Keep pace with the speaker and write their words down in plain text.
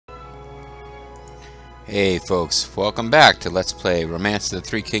Hey folks, welcome back to Let's Play Romance of the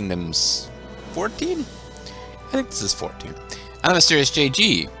Three Kingdoms 14? I think this is 14. I'm Mysterious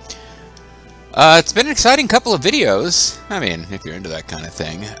JG. It's been an exciting couple of videos. I mean, if you're into that kind of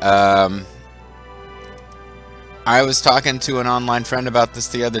thing. I was talking to an online friend about this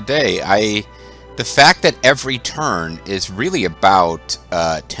the other day. The fact that every turn is really about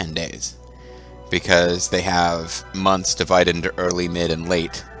 10 days. Because they have months divided into early, mid, and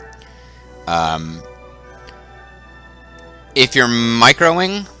late. If you're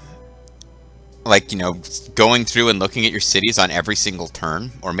microing, like, you know, going through and looking at your cities on every single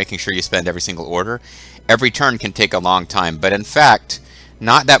turn, or making sure you spend every single order, every turn can take a long time. But in fact,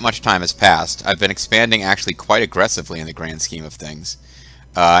 not that much time has passed. I've been expanding actually quite aggressively in the grand scheme of things.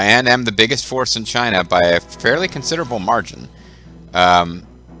 And am the biggest force in China by a fairly considerable margin.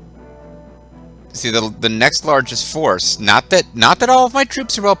 See, the next largest force, not that all of my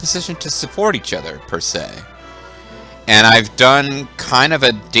troops are well positioned to support each other, per se. And I've done kind of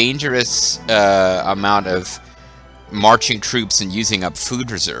a dangerous amount of marching troops and using up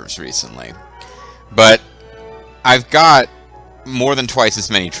food reserves recently. But I've got more than twice as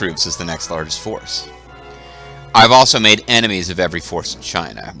many troops as the next largest force. I've also made enemies of every force in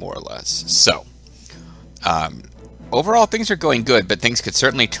China, more or less. So, overall things are going good, but things could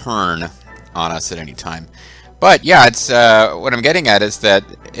certainly turn on us at any time. But yeah, it's what I'm getting at is that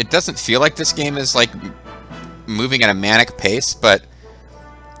it doesn't feel like this game is like moving at a manic pace, but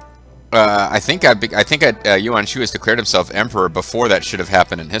I think Yuan Shu has declared himself emperor before that should have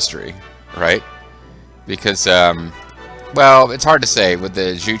happened in history, right? Because well, it's hard to say. With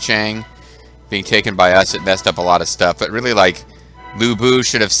the Zhu Chang being taken by us, it messed up a lot of stuff, but really, like, Lu Bu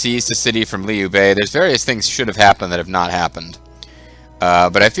should have seized the city from Liu Bei. There's various things should have happened that have not happened,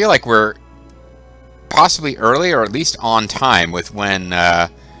 but I feel like we're possibly early, or at least on time, with when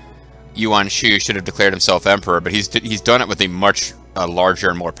Yuan Shu should have declared himself emperor, but he's done it with a much larger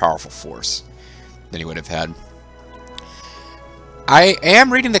and more powerful force than he would have had. I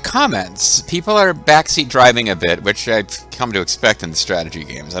am reading the comments. People are backseat driving a bit, which I've come to expect in the strategy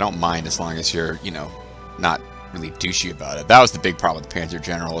games. I don't mind as long as you're, you know, not really douchey about it. That was the big problem with the Panzer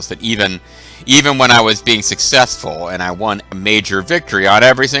General, is that even when I was being successful and I won a major victory on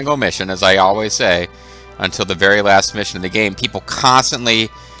every single mission, as I always say, until the very last mission of the game, people constantly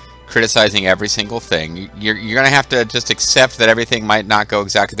criticizing every single thing. You're going to have to just accept that everything might not go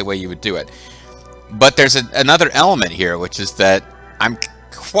exactly the way you would do it. But there's another element here, which is that I'm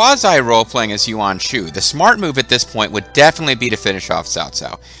quasi-role-playing as Yuan Shu. The smart move at this point would definitely be to finish off Cao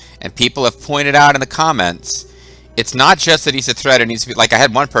Cao. And people have pointed out in the comments, it's not just that he's a threat and needs to be... Like, I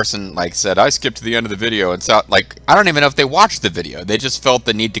had one person, like, said, I skipped to the end of the video, and so, like, I don't even know if they watched the video. They just felt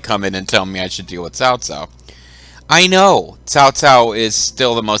the need to come in and tell me I should deal with Cao Cao. I know Cao Cao is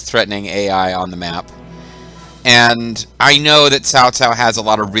still the most threatening AI on the map. And I know that Cao Cao has a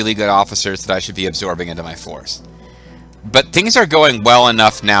lot of really good officers that I should be absorbing into my force. But things are going well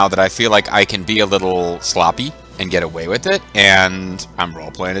enough now that I feel like I can be a little sloppy and get away with it, and I'm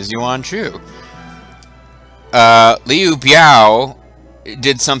role-playing as Yuan Shu. Liu Biao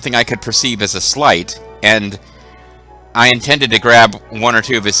did something I could perceive as a slight, and I intended to grab one or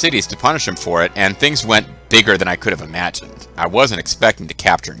two of his cities to punish him for it, and things went bigger than I could have imagined. I wasn't expecting to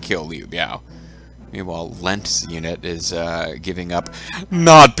capture and kill Liu Biao. Meanwhile, Lent's unit is giving up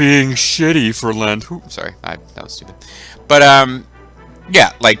not being shitty for Lent. Ooh, sorry, that was stupid. But,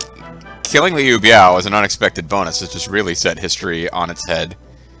 yeah, like, killing Liu Biao as an unexpected bonus has just really set history on its head.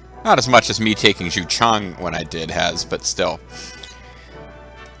 Not as much as me taking Zhu Chang when I did has, but still.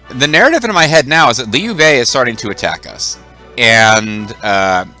 The narrative in my head now is that Liu Bei is starting to attack us. And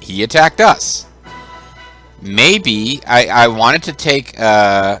he attacked us. Maybe I wanted to take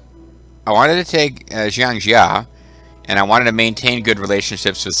Jiangjia, and I wanted to maintain good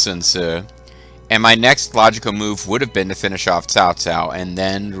relationships with Sun Ce. And my next logical move would have been to finish off Cao Cao and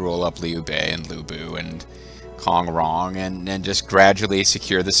then roll up Liu Bei and Lu Bu and Kong Rong and just gradually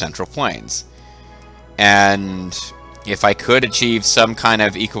secure the Central Plains. And if I could achieve some kind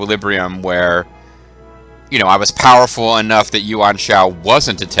of equilibrium where, you know, I was powerful enough that Yuan Shao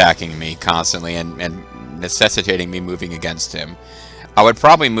wasn't attacking me constantly and necessitating me moving against him, I would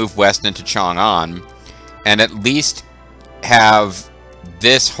probably move west into Chang'an and at least have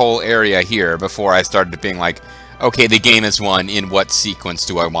this whole area here before I started being like, okay, the game is won. In what sequence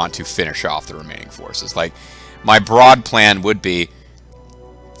do I want to finish off the remaining forces? Like, my broad plan would be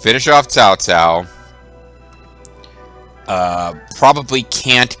finish off Cao Cao. Probably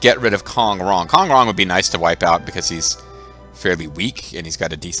can't get rid of Kong Rong. Kong Rong would be nice to wipe out because he's fairly weak and he's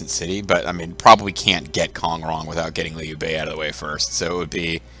got a decent city, but I mean, probably can't get Kong Rong without getting Liu Bei out of the way first. So it would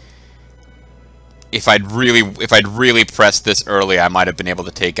be if I'd really pressed this early, I might have been able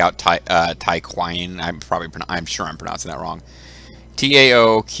to take out Taoqian. I'm sure I'm pronouncing that wrong.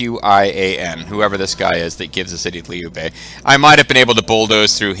 Taoqian, whoever this guy is that gives the city to Liu Bei. I might have been able to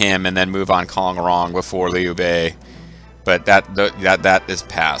bulldoze through him and then move on Kong Rong before Liu Bei, but that is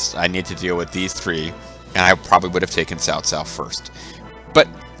past. I need to deal with these three, and I probably would have taken Cao Cao first. But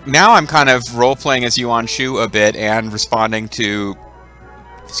now I'm kind of role-playing as Yuan Shu a bit and responding to,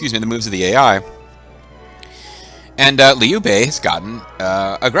 excuse me, the moves of the AI. And Liu Bei has gotten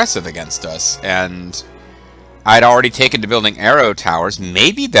aggressive against us, and I'd already taken to building arrow towers.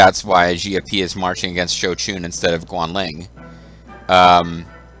 Maybe that's why GFP is marching against Shouchun instead of Guanling.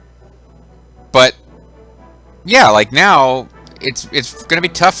 But yeah, like now it's going to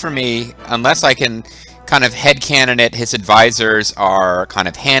be tough for me unless I can kind of headcanon it. His advisors are kind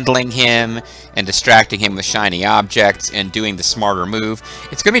of handling him and distracting him with shiny objects and doing the smarter move.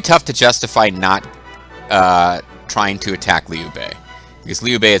 It's going to be tough to justify not trying to attack Liu Bei, because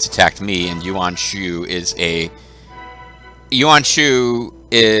Liu Bei has attacked me, and Yuan Shu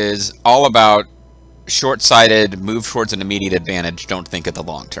is all about short-sighted, move towards an immediate advantage, don't think of the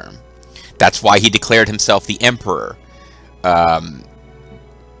long term. That's why he declared himself the Emperor.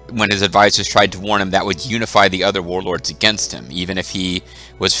 When his advisors tried to warn him that would unify the other warlords against him, even if he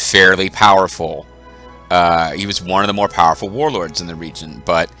was fairly powerful. He was one of the more powerful warlords in the region,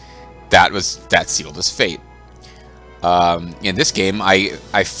 but that sealed his fate. In this game, I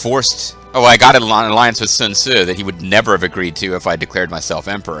got an alliance with Sun Tzu that he would never have agreed to if I declared myself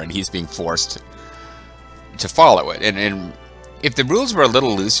emperor, and he's being forced to follow it. And if the rules were a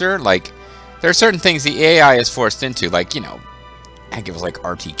little looser, like, there are certain things the AI is forced into, like, you know, I think it was like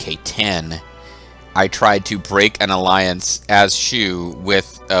RTK 10. I tried to break an alliance as Shu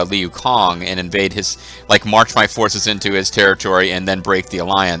with Liu Kong and invade his, like, march my forces into his territory and then break the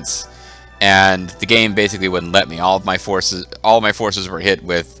alliance. And the game basically wouldn't let me. All my forces were hit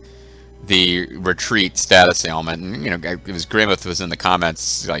with the retreat status ailment. And, you know, it was Grimmeth was in the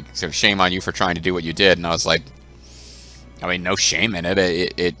comments, like, so shame on you for trying to do what you did. And I was like, I mean, no shame in it.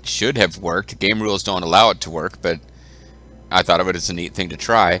 It should have worked. Game rules don't allow it to work, but I thought of it as a neat thing to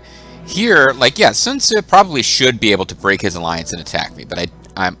try. Here, like, yeah, Sun Tzu probably should be able to break his alliance and attack me, but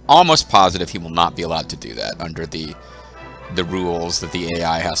I'm almost positive he will not be allowed to do that under the rules that the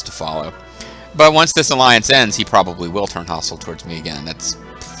AI has to follow. But once this alliance ends, he probably will turn hostile towards me again. That's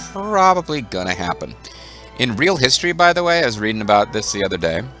probably gonna happen. In real history, by the way, I was reading about this the other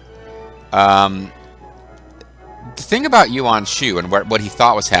day. The thing about Yuan Shu and what he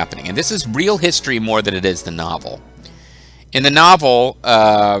thought was happening, and this is real history more than it is the novel. In the novel,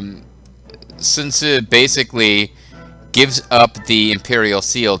 Sun Tzu basically gives up the Imperial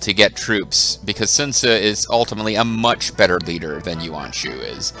Seal to get troops, because Sun Tzu is ultimately a much better leader than Yuan Shu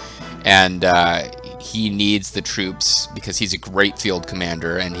is. And he needs the troops because he's a great field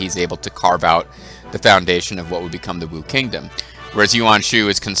commander, and he's able to carve out the foundation of what would become the Wu Kingdom. Whereas Yuan Shu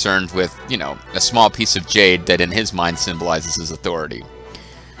is concerned with, you know, a small piece of jade that in his mind symbolizes his authority.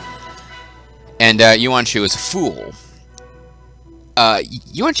 And Yuan Shu is a fool.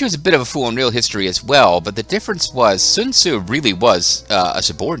 Yuan Shu is a bit of a fool in real history as well, but the difference was Sun Tzu really was a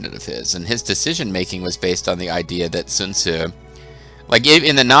subordinate of his, and his decision-making was based on the idea that Sun Tzu, like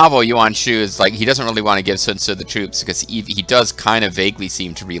in the novel, Yuan Shu is like, he doesn't really want to give Sun Tzu the troops because he does kind of vaguely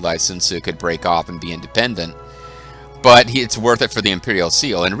seem to realize Sun Tzu could break off and be independent, but it's worth it for the Imperial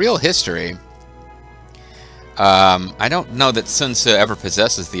Seal. In real history, I don't know that Sun Tzu ever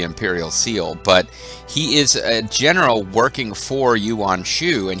possesses the Imperial Seal, but he is a general working for Yuan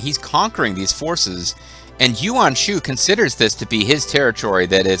Shu, and he's conquering these forces, and Yuan Shu considers this to be his territory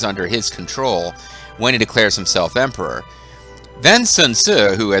that is under his control when he declares himself emperor. Then Sun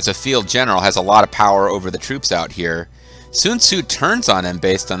Tzu, who as a field general has a lot of power over the troops out here, Sun Tzu turns on him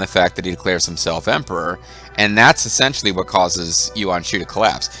based on the fact that he declares himself emperor, and that's essentially what causes Yuan Shu to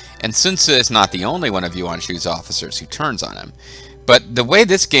collapse. And Sun Tzu is not the only one of Yuan Shu's officers who turns on him. But the way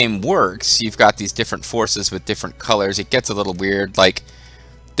this game works, you've got these different forces with different colors. It gets a little weird. Like,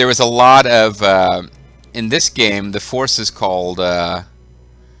 there was a lot of, in this game, the force is called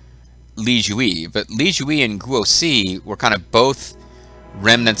Li Jui, but Li Jui and Guo Si were kind of both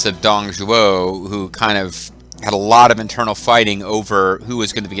remnants of Dong Zhuo, who kind of had a lot of internal fighting over who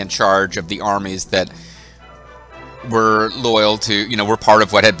was going to be in charge of the armies that were loyal to, you know, were part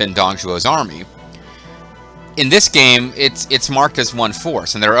of what had been Dong Zhuo's army. In this game, it's marked as one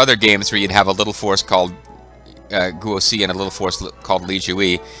force, and there are other games where you'd have a little force called Guo Si and a little force called Li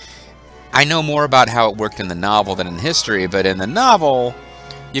Jui. I know more about how it worked in the novel than in history, but in the novel,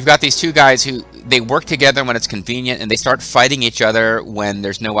 you've got these two guys who they work together when it's convenient, and they start fighting each other when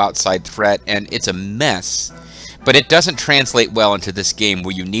there's no outside threat, and it's a mess. But it doesn't translate well into this game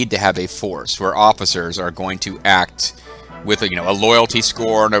where you need to have a force, where officers are going to act with a loyalty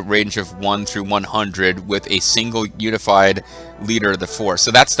score in a range of 1 through 100 with a single unified leader of the force.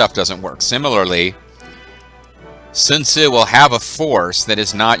 So that stuff doesn't work. Similarly, Sun Tzu will have a force that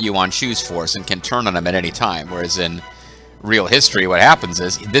is not Yuan Shu's force and can turn on him at any time, whereas in real history what happens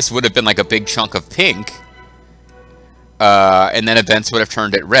is this would have been like a big chunk of pink, and then events would have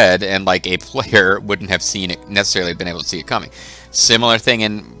turned it red, and like a player wouldn't have seen it, necessarily been able to see it coming. Similar thing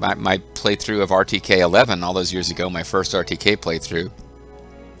in my playthrough of RTK 11 all those years ago, my first RTK playthrough.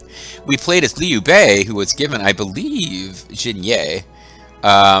 We played as Liu Bei, who was given, I believe, Xuande,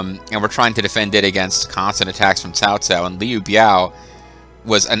 and we're trying to defend it against constant attacks from Cao Cao, and Liu Biao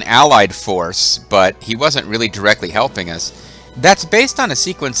was an allied force, but he wasn't really directly helping us. That's based on a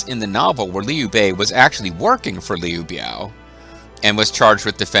sequence in the novel where Liu Bei was actually working for Liu Biao and was charged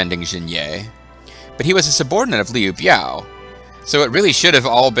with defending Xuande, but he was a subordinate of Liu Biao. So it really should have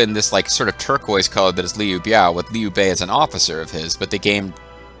all been this like sort of turquoise color that is Liu Biao, with Liu Bei as an officer of his, but the game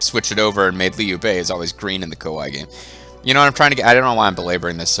switched it over and made Liu Bei as always green in the Kowai game. You know what I'm trying to get? I don't know why I'm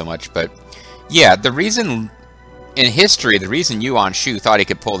belaboring this so much, but yeah, the reason in history, the reason Yuan Shu thought he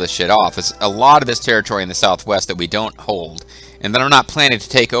could pull this shit off is a lot of this territory in the southwest that we don't hold, and that I'm not planning to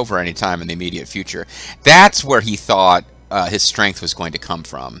take over anytime in the immediate future. That's where he thought his strength was going to come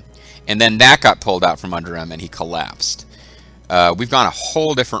from. And then that got pulled out from under him and he collapsed. We've gone a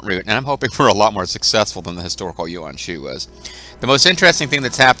whole different route, and I'm hoping we're a lot more successful than the historical Yuan Shu was. The most interesting thing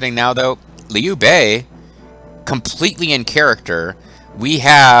that's happening now, though, Liu Bei, completely in character, we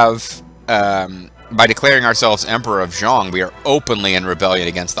have, by declaring ourselves Emperor of Zhong, we are openly in rebellion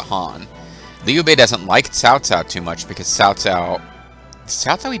against the Han. Liu Bei doesn't like Cao Cao too much because Cao Cao... Does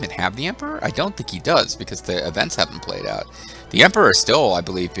Cao Cao even have the Emperor? I don't think he does, because the events haven't played out. The Emperor is still, I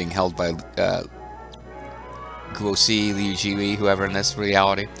believe, being held by Guosi, Liu Jiwi, whoever in this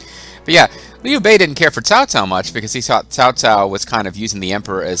reality. But yeah, Liu Bei didn't care for Cao Cao much because he thought Cao Cao was kind of using the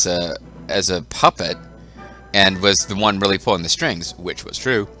Emperor as a puppet and was the one really pulling the strings, which was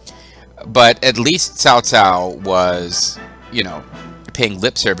true. But at least Cao Cao was, you know, paying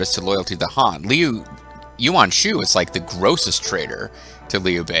lip service to loyalty to the Han. Yuan Shu is like the grossest traitor to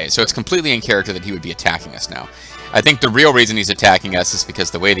Liu Bei, so it's completely in character that he would be attacking us now. I think the real reason he's attacking us is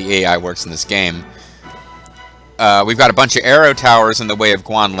because the way the AI works in this game, we've got a bunch of arrow towers in the way of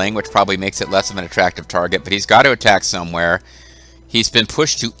Guanling, which probably makes it less of an attractive target, but he's got to attack somewhere. He's been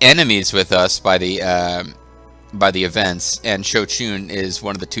pushed to enemies with us by the events, and Shochun is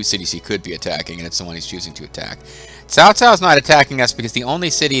one of the two cities he could be attacking, and it's the one he's choosing to attack. Cao Cao is not attacking us because the only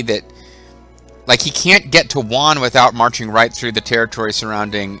city that... Like, he can't get to Wan without marching right through the territory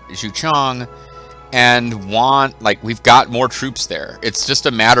surrounding Zhuchang, and Wan, like, we've got more troops there. It's just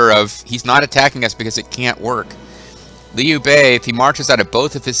a matter of, he's not attacking us because it can't work. Liu Bei, if he marches out of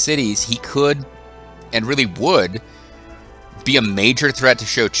both of his cities, he could, and really would, be a major threat to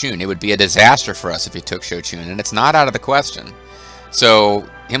Shochun. It would be a disaster for us if he took Shochun, and it's not out of the question. So,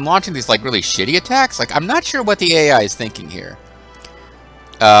 him launching these, like, really shitty attacks, like, I'm not sure what the AI is thinking here.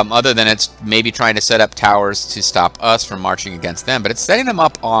 Other than it's maybe trying to set up towers to stop us from marching against them, but it's setting them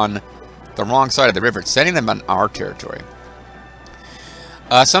up on the wrong side of the river. It's setting them on our territory.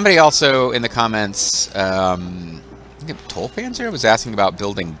 Somebody also in the comments, I think Tolpanzer was asking about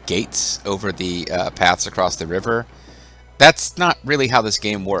building gates over the paths across the river. That's not really how this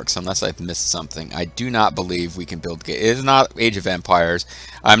game works, unless I've missed something. I do not believe we can build gates. It is not Age of Empires.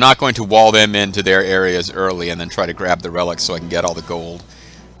 I'm not going to wall them into their areas early and then try to grab the relics so I can get all the gold.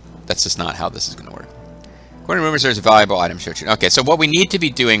 That's just not how this is going to work. According to rumors, there's a valuable item shown. Okay, so what we need to be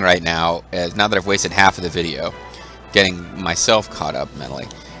doing right now is, now that I've wasted half of the video, getting myself caught up mentally,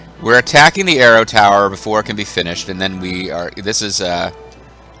 we're attacking the arrow tower before it can be finished, and then we are... This is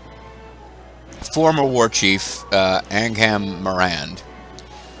former war chief, Angham Marand.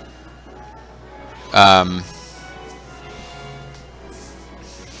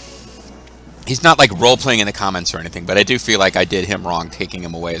 He's not like role-playing in the comments or anything, but I do feel like I did him wrong taking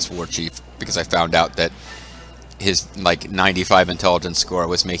him away as war chief, because I found out that his like 95 intelligence score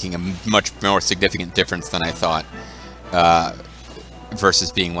was making a much more significant difference than I thought,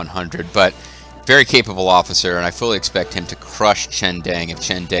 versus being 100. But very capable officer, and I fully expect him to crush Chen Dang if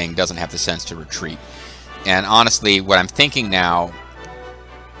Chen Dang doesn't have the sense to retreat. And honestly, what I'm thinking now,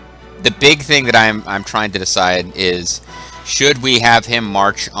 the big thing that I'm trying to decide is, should we have him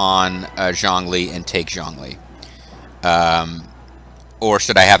march on Zhongli and take Zhongli? Or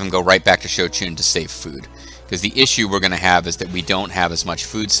should I have him go right back to Shochun to save food? Because the issue we're going to have is that we don't have as much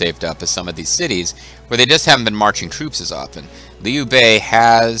food saved up as some of these cities, where they just haven't been marching troops as often. Liu Bei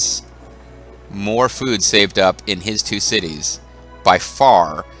has more food saved up in his 2 cities, by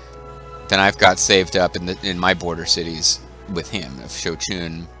far, than I've got saved up in my border cities with him, of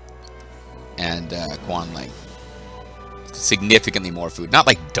Shochun and Guanling. Significantly more food. Not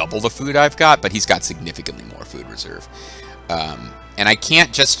like double the food I've got, but he's got significantly more food reserve. And I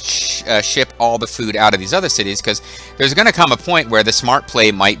can't just ship all the food out of these other cities, because there's going to come a point where the smart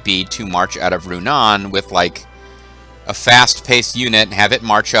play might be to march out of Runan with like a fast-paced unit, and have it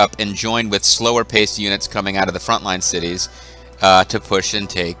march up and join with slower-paced units coming out of the frontline cities to push and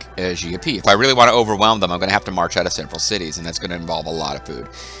take Jiapi. If I really want to overwhelm them, I'm going to have to march out of several cities, and that's going to involve a lot of food.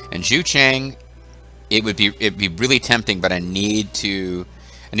 And Zhuchang, it'd be really tempting, but I need to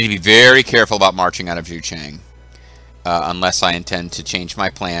be very careful about marching out of Zhuchang. Unless I intend to change my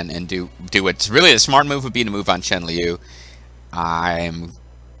plan and do it. Really, the smart move would be to move on Chenliu. I'm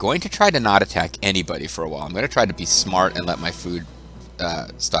going to try to not attack anybody for a while. I'm going to try to be smart and let my food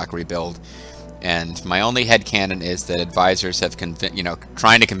stock rebuild. And my only headcanon is that advisors have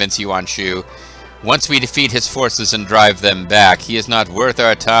trying to convince Yuan Shu, once we defeat his forces and drive them back, he is not worth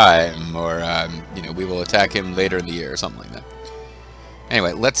our time, or we will attack him later in the year, or something like that.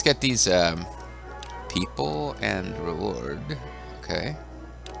 Anyway, let's get these. People and reward. Okay.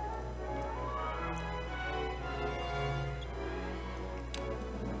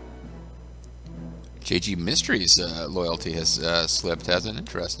 JG Mysteries loyalty has slipped, hasn't it?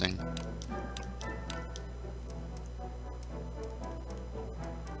 Interesting.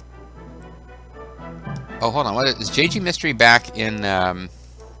 Oh, hold on. What is JG Mystery back in?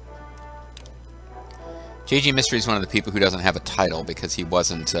 JG Mystery is one of the people who doesn't have a title because he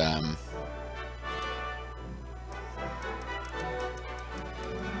wasn't.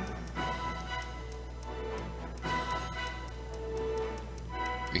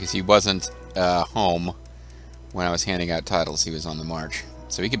 Because he wasn't home when I was handing out titles. He was on the march.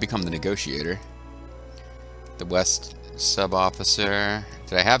 So he could become the negotiator. The West sub-officer.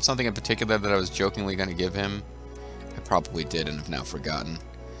 Did I have something in particular that I was jokingly going to give him? I probably did and have now forgotten.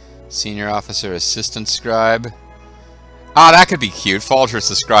 Senior officer, assistant scribe. Ah, that could be cute. Folger's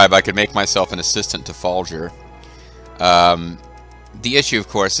the scribe. I could make myself an assistant to Folger. The issue, of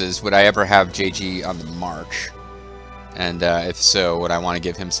course, is would I ever have JG on the march? And if so, would I want to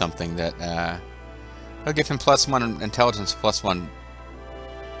give him something that... I'll give him +1 intelligence, +1...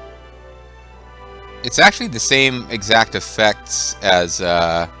 It's actually the same exact effects as...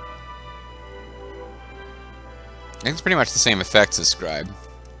 I think it's pretty much the same effects as Scribe.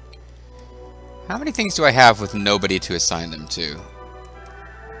 How many things do I have with nobody to assign them to?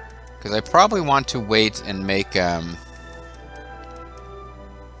 Because I probably want to wait and make... I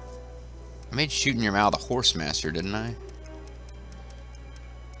made Shooting Your Mouth a Horsemaster, didn't I?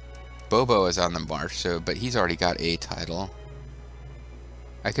 Bobo is on the march, but he's already got a title.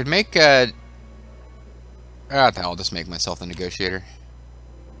 I could make I'll just make myself the negotiator.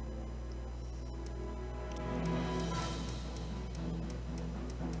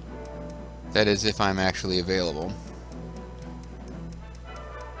 That is, if I'm actually available.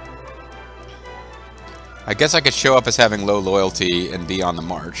 I guess I could show up as having low loyalty and be on the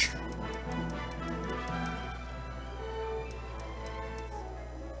march.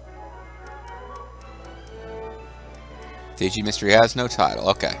 JG Mystery has no title.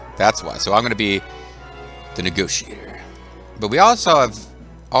 Okay, that's why. So I'm going to be the negotiator. But we also have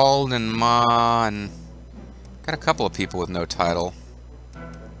Ald and Ma and got a couple of people with no title.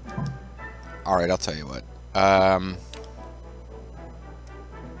 Alright, I'll tell you what.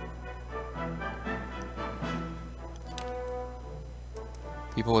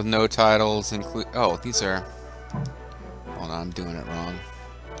 People with no titles include... Oh, these are... Hold on, I'm doing it wrong.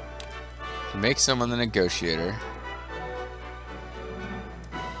 Make someone the negotiator.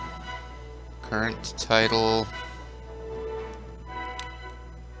 Current title.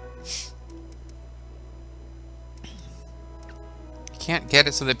 Can't get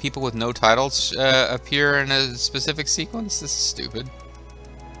it so that people with no titles appear in a specific sequence? This is stupid.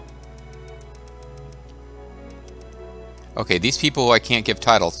 Okay, these people I can't give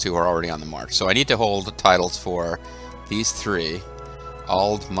titles to are already on the march. So I need to hold titles for these three.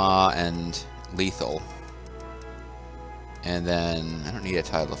 Ald, Ma, and Lethal. And then, I don't need a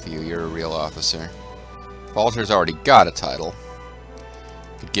title for you, you're a real officer. Falter's already got a title.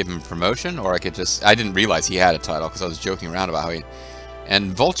 Could give him a promotion, or I could just... I didn't realize he had a title, because I was joking around about how he...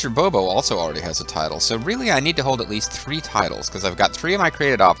 And Vulture Bobo also already has a title. So really, I need to hold at least 3 titles, because I've got 3 of my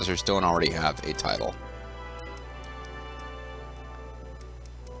created officers don't already have a title.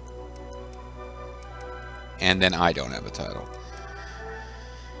 and then I don't have a title.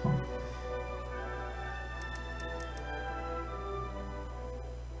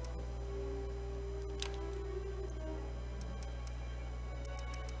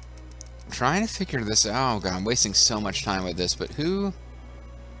 Trying to figure this out. Oh god, I'm wasting so much time with this, but who...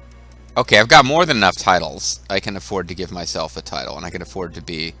 Okay, I've got more than enough titles. I can afford to give myself a title, and I can afford to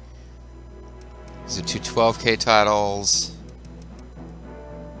be... Is it 2 12K titles?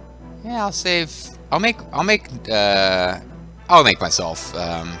 Yeah, I'll save... I'll make myself,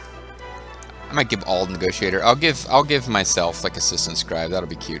 I might give all negotiator. I'll give myself, like, assistant scribe. That'll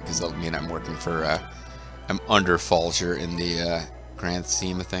be cute, because that'll mean I'm working for, I'm under Falger in the, grand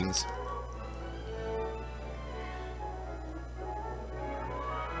scheme of things.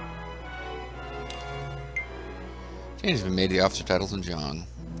 Changes have been made to the officer titles in Zhang.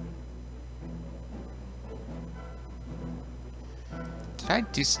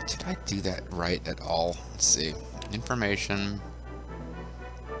 Did I do that right at all? Let's see. Information.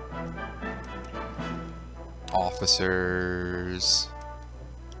 Officers.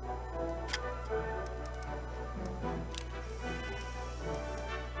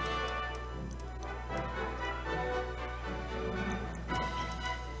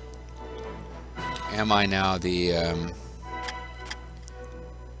 Am I now the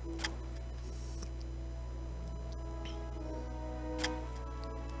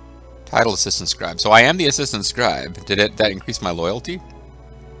title assistant scribe? So I am the assistant scribe. Did that increase my loyalty?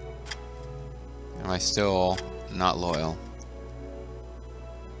 Am I still not loyal?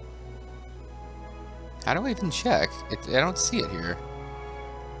 How do I even check? I don't see it here.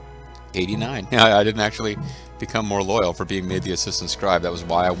 89. Yeah, I didn't actually become more loyal for being made the assistant scribe. That was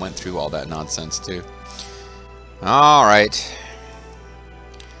why I went through all that nonsense too. Alright.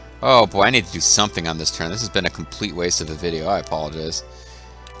 Oh boy, I need to do something on this turn. This has been a complete waste of a video. I apologize.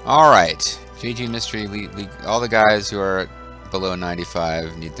 Alright. GG Mystery, all the guys who are below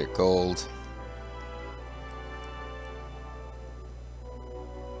 95 need their gold.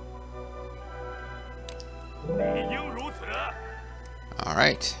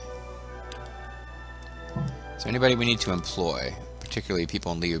 Alright. Is there anybody we need to employ? Particularly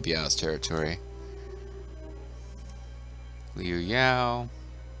people in Liu Biao's territory. Liu Yao.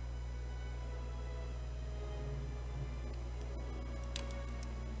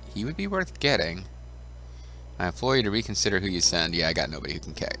 He would be worth getting. I implore you to reconsider who you send. Yeah, I got nobody who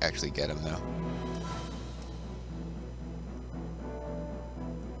can actually get him, though.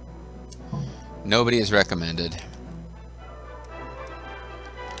 Nobody is recommended.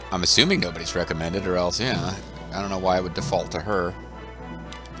 I'm assuming nobody's recommended, or else, yeah. I don't know why I would default to her.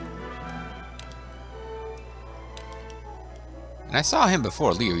 And I saw him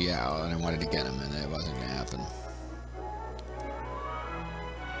before, Liu Yao, and I wanted to get him, and it wasn't going to happen.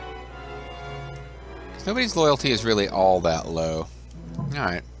 Nobody's loyalty is really all that low.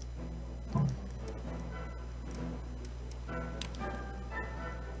 Alright.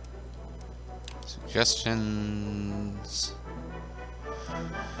 Suggestions...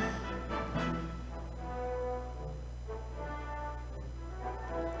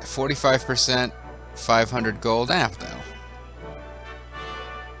 45%, 500 gold. No.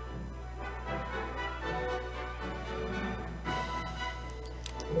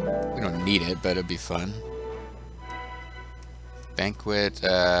 We don't need it, but it'd be fun. Banquet,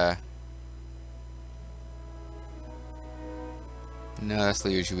 no, that's the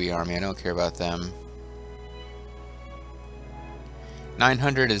Liu army. I don't care about them.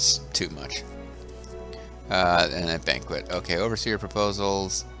 900 is too much. And a banquet. Okay, overseer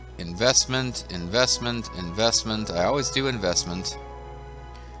proposals. Investment, investment, investment. I always do investment.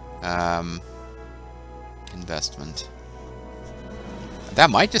 Investment. That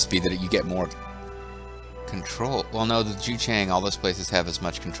might just be that you get more control. Well, no, the Juchang, all those places have as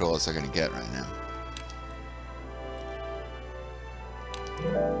much control as they're going to get right now.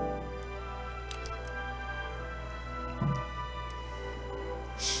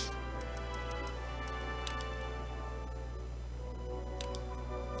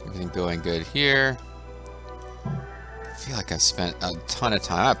 Everything going good here. I feel like I've spent a ton of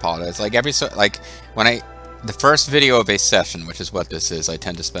time. I apologize. Like the first video of a session, which is what this is, I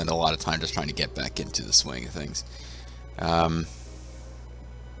tend to spend a lot of time just trying to get back into the swing of things.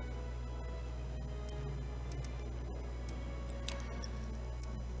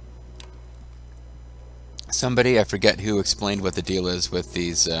 Somebody, I forget who, explained what the deal is with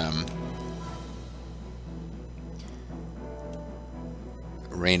these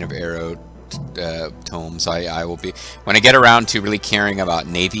Reign of Arrow tomes. I will be, when I get around to really caring about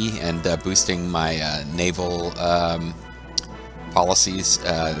Navy and boosting my naval policies,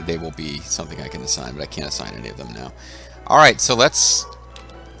 they will be something I can assign, but I can't assign any of them now. Alright, so let's...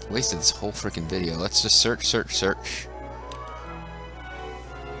 wasted this whole freaking video. Let's just search, search, search.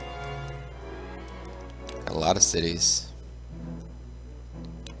 Got a lot of cities.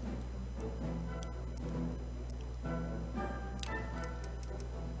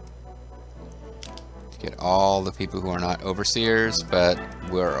 Get all the people who are not overseers, but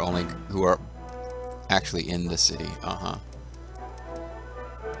who are actually in the city. I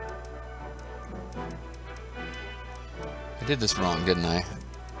did this wrong, didn't I?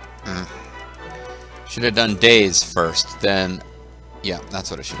 Should have done days first, then... yeah,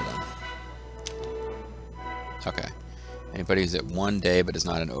 that's what I should have done. Okay. Anybody who's at 1 day but is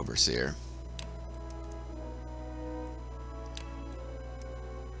not an overseer.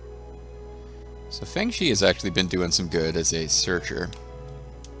 So Fengxi has actually been doing some good as a searcher.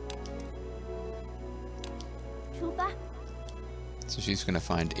 So she's going to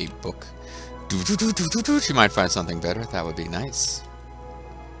find a book. She might find something better. That would be nice.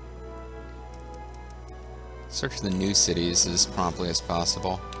 Search the new cities as promptly as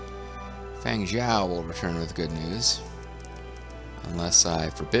possible. Fang Zhao will return with good news. Unless I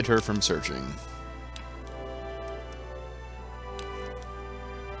forbid her from searching.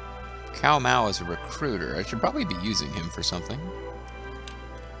 Cao Mao is a recruiter. I should probably be using him for something.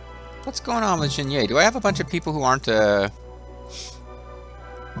 What's going on with Xuande? Do I have a bunch of people who aren't, have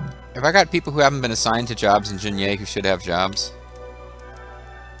I got people who haven't been assigned to jobs in Xuande who should have jobs?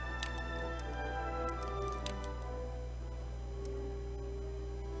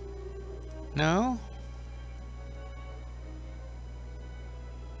 No?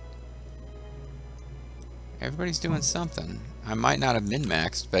 Everybody's doing something. I might not have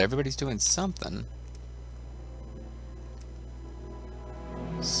min-maxed, but everybody's doing something.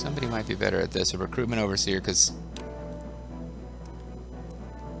 Somebody might be better at this. A recruitment overseer, because...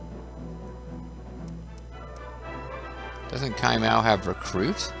 doesn't Kai Mao have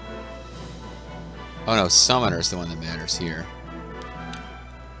recruit? Oh no, summoner's the one that matters here.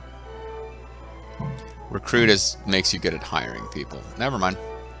 Recruit makes you good at hiring people. Never mind.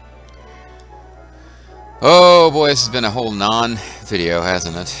 Oh boy, this has been a whole non-video,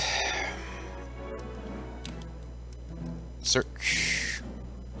 hasn't it? Search.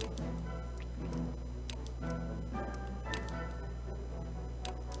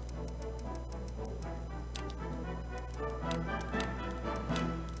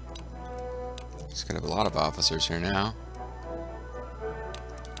 Just gonna have a lot of officers here now.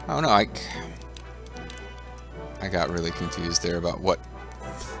 Oh no, I got really confused there about what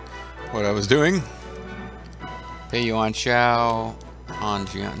I was doing. Pei Yuan Xiao, Han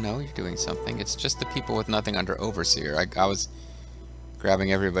Jian. No, you're doing something. It's just the people with nothing under overseer. I was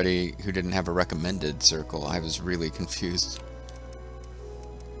grabbing everybody who didn't have a recommended circle. I was really confused.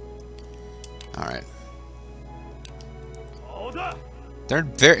 Alright. They're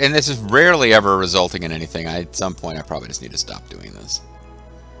very, and this is rarely ever resulting in anything. At some point I probably just need to stop doing this.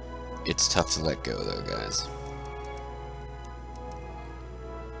 It's tough to let go though, guys.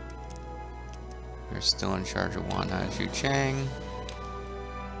 They're still in charge of Wanda and Xu Chang.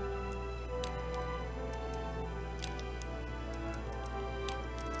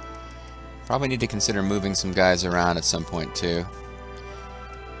 Probably need to consider moving some guys around at some point too.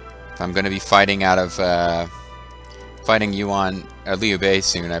 If I'm going to be fighting out of fighting Yuan or Liu Bei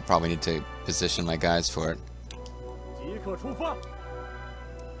soon, I probably need to position my guys for it.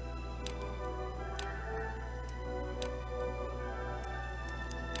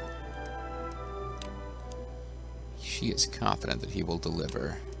 She is confident that he will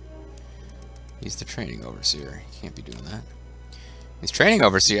deliver. He's the training overseer. He can't be doing that. He's training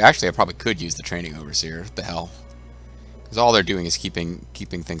overseer. Actually, I probably could use the training overseer. What the hell? Because all they're doing is keeping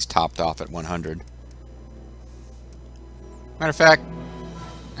things topped off at 100. Matter of fact,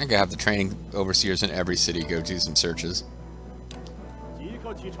 I could have the training overseers in every city go do some searches.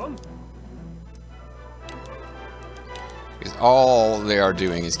 Because all they are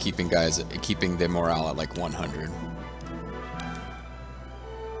doing is keeping the morale at like 100.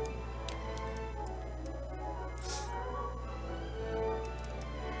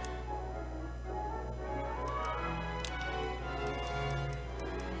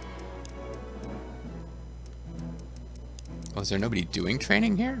 Oh, is there nobody doing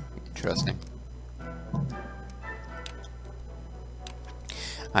training here? Interesting.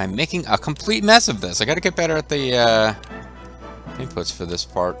 I'm making a complete mess of this. I gotta get better at the inputs for this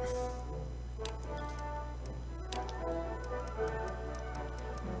part.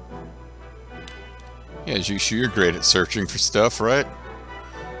 Yeah, you're great at searching for stuff, right?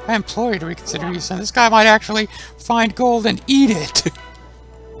 I implore you to reconsider your son. This guy might actually find gold and eat it.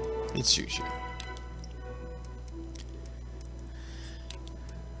 It's sushi.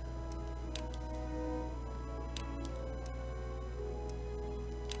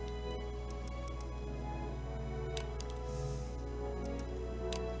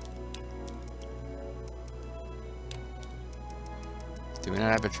 Do we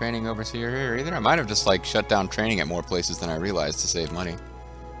not have a training overseer here either? I might have just like shut down training at more places than I realized to save money.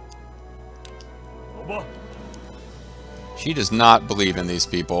 She does not believe in these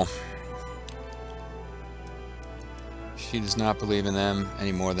people. She does not believe in them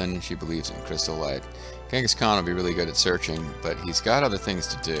any more than she believes in Crystal Light. Genghis Khan will be really good at searching, but he's got other things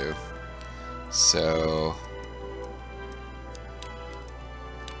to do. So...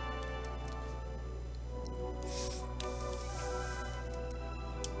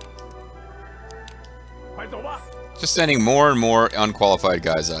 just sending more and more unqualified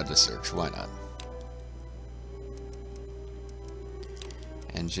guys out to search. Why not?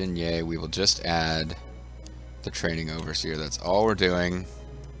 And Jinye, we will just add the training overseer. That's all we're doing.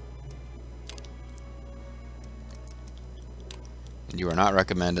 And you are not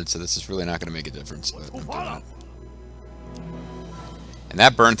recommended, so this is really not going to make a difference. But I'm doing it. And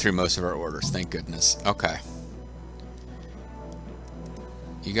that burned through most of our orders. Thank goodness. Okay.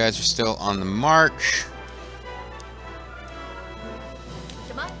 You guys are still on the march.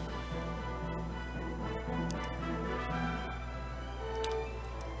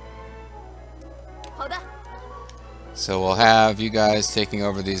 So we'll have you guys taking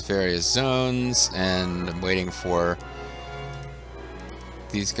over these various zones, and I'm waiting for...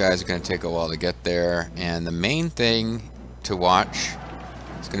 These guys are going to take a while to get there, and the main thing to watch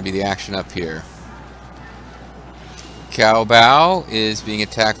is going to be the action up here. Cao Bao is being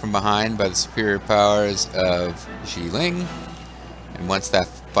attacked from behind by the superior powers of Xiling, and once that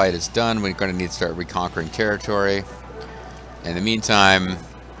fight is done, we're going to need to start reconquering territory. In the meantime...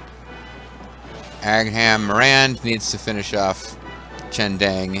 Angham Marand needs to finish off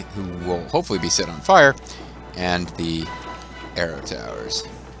Chendang, who will hopefully be set on fire, and the arrow towers.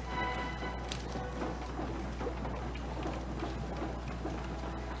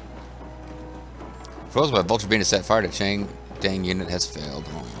 Proposal by Vulture being to set fire to Chendang unit has failed.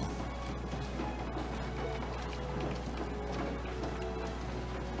 Oh.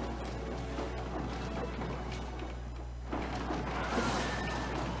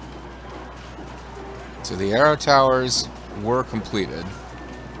 So the arrow towers were completed.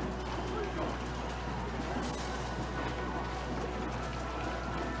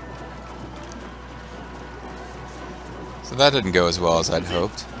 So that didn't go as well as I'd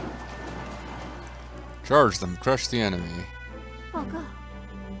hoped. Charge them, crush the enemy.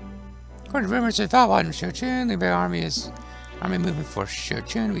 According to rumors of Falwad and Shochun, the Bear Army is moving for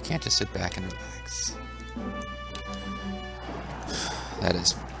Shochun. We can't just sit back and relax. That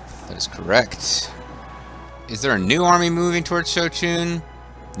is correct. Is there a new army moving towards Shochun?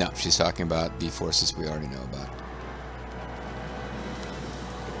 No, she's talking about the forces we already know about.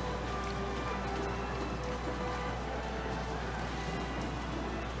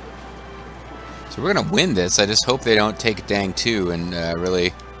 So we're going to win this. I just hope they don't take Dang 2 and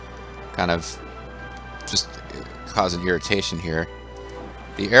really kind of just cause an irritation here.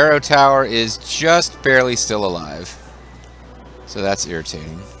 The arrow tower is just barely still alive. So that's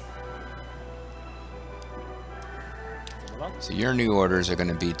irritating. So your new orders are going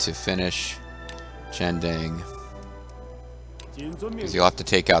to be to finish Chendang. Because you'll have to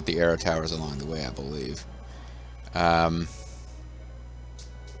take out the arrow towers along the way, I believe. Oh,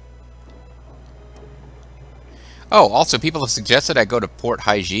 also people have suggested I go to Port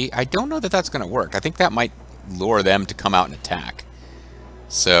Haiji. I don't know that that's going to work. I think that might lure them to come out and attack.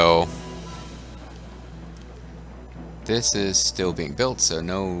 So this is still being built, so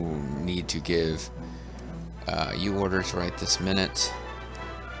no need to give you orders right this minute.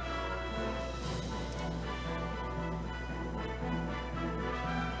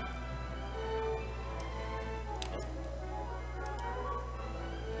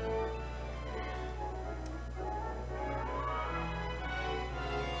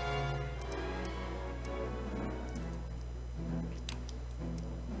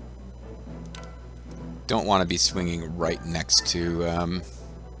 Don't want to be swinging right next to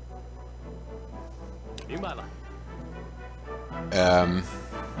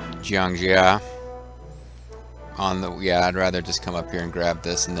Jiangjia on the... Yeah, I'd rather just come up here and grab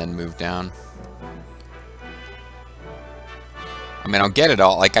this and then move down. I mean, I'll get it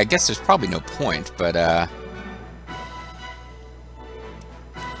all. Like, I guess there's probably no point, but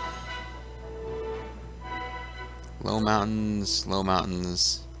low mountains, low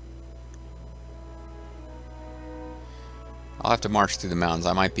mountains. I'll have to march through the mountains.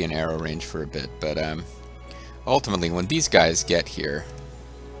 I might be in arrow range for a bit, but ultimately, when these guys get here,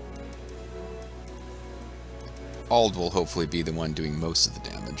 Ald will hopefully be the one doing most of the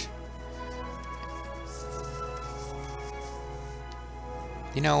damage.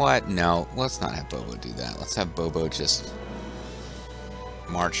 You know what? No, let's not have Bobo do that. Let's have Bobo just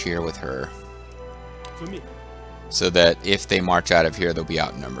march here with her. So that if they march out of here, they'll be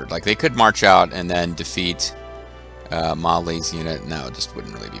outnumbered. Like, they could march out and then defeat Ma Li's unit. No, it just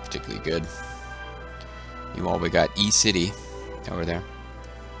wouldn't really be particularly good. We got E-City over there.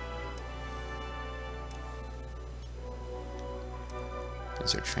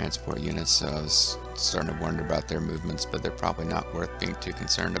 These are transport units, so I was starting to wonder about their movements, but they're probably not worth being too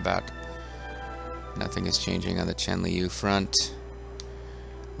concerned about. Nothing is changing on the Chenliu front.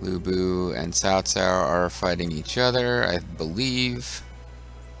 Lu Bu and Cao Cao are fighting each other, I believe.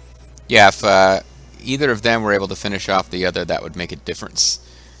 Yeah, if either of them were able to finish off the other, that would make a difference.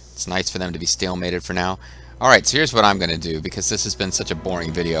 It's nice for them to be stalemated for now. Alright, so here's what I'm going to do, because this has been such a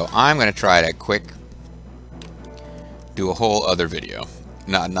boring video. I'm going to try to do a whole other video.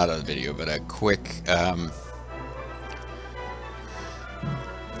 Not a video, but a quick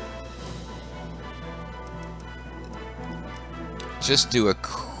just do a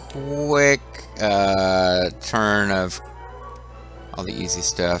quick turn of all the easy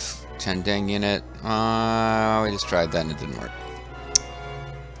stuff. Chendeng unit. We just tried that and it didn't work.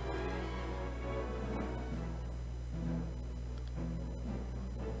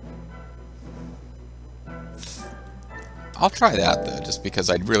 I'll try that, though, just because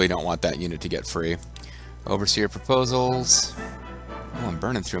I really don't want that unit to get free. Overseer proposals. Oh, I'm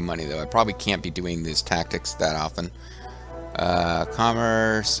burning through money, though. I probably can't be doing these tactics that often.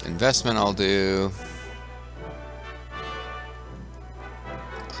 Commerce, investment I'll do.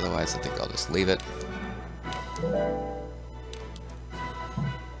 Otherwise, I think I'll just leave it.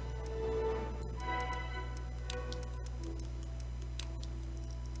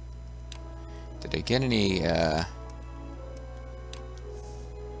 Did I get any,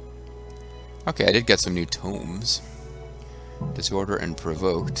 Okay, I did get some new tomes. Disorder and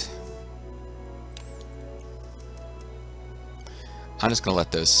Provoked. I'm just gonna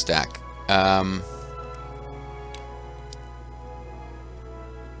let those stack.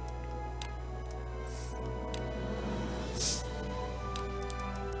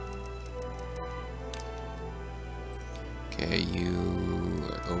 Okay, you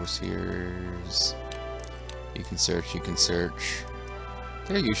overseers. You can search, you can search.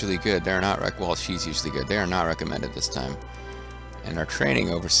 They're usually good. They're not well, she's usually good. They are not recommended this time. And our training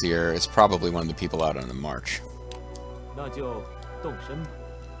overseer is probably one of the people out on the march.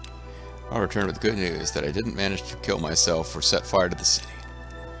 I'll return with good news that I didn't manage to kill myself or set fire to the city.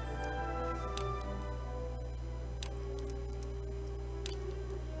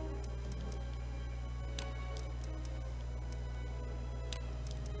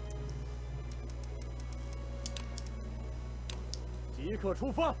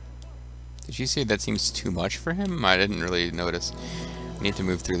 Did you say that seems too much for him? I didn't really notice. I need to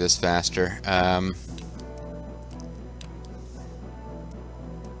move through this faster.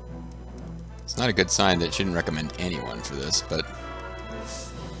 It's not a good sign that it shouldn't recommend anyone for this, but...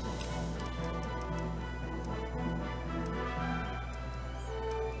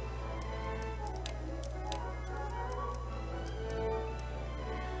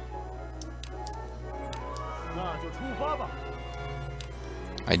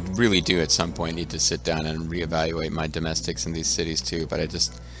 I really do at some point need to sit down and reevaluate my domestics in these cities too, but I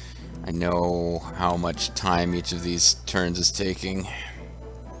know how much time each of these turns is taking.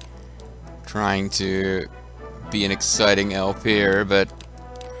 Trying to be an exciting LP here, but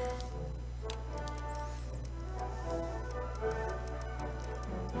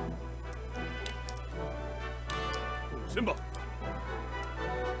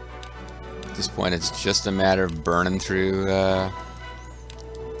at this point it's just a matter of burning through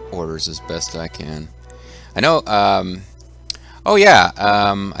orders as best I can. I know, oh yeah,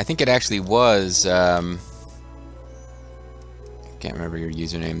 I think it actually was, I can't remember your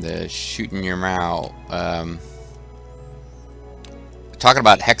username, the shooting your mouth, talking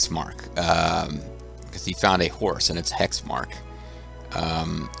about Hexmark, because he found a horse and it's Hexmark.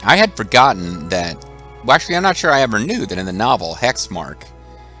 I had forgotten that, well actually I'm not sure I ever knew that in the novel, Hexmark,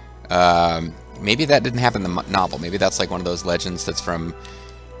 maybe that didn't happen in the novel, maybe that's like one of those legends that's from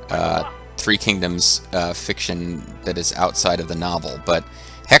Three Kingdoms fiction that is outside of the novel, but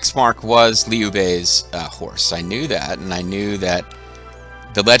Hexmark was Liu Bei's horse. I knew that, and I knew that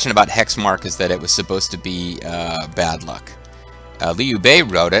the legend about Hexmark is that it was supposed to be bad luck. Liu Bei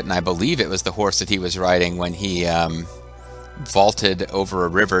wrote it, and I believe it was the horse that he was riding when he vaulted over a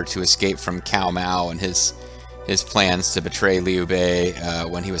river to escape from Cao Mao and his plans to betray Liu Bei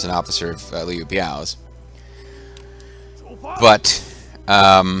when he was an officer of Liu Biao's. But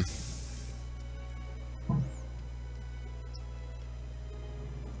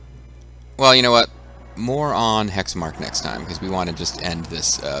well, you know what? More on Hexmark next time, because we want to just end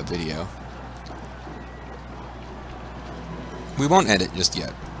this video. We won't end it just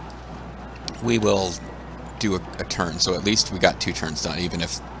yet. We will do a turn, so at least we got 2 turns done, even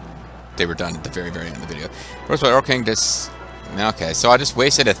if they were done at the very, very end of the video. First of all, King okay, so I just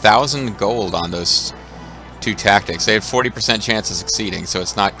wasted 1,000 gold on those 2 tactics. They had 40% chance of succeeding, so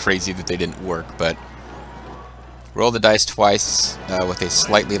it's not crazy that they didn't work, but roll the dice twice with a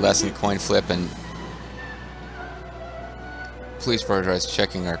slightly lessened coin flip, and please prioritize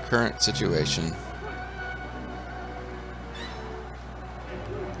checking our current situation.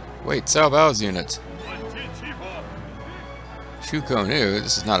 Wait, Cao Bao's unit. Shuko knew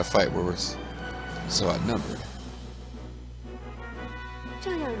this is not a fight where we're so outnumbered.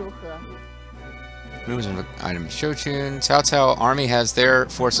 Moves in item Shochun. Cao Cao army has their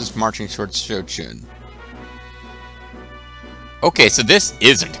forces marching towards Shochun. Okay, so this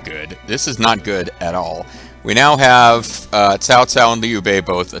isn't good. This is not good at all. We now have Cao Cao and Liu Bei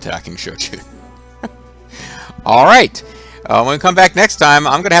both attacking Shochun. Alright. When we come back next time,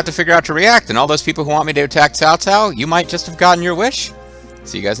 I'm going to have to figure out to react. And all those people who want me to attack Cao Cao, you might just have gotten your wish.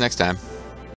 See you guys next time.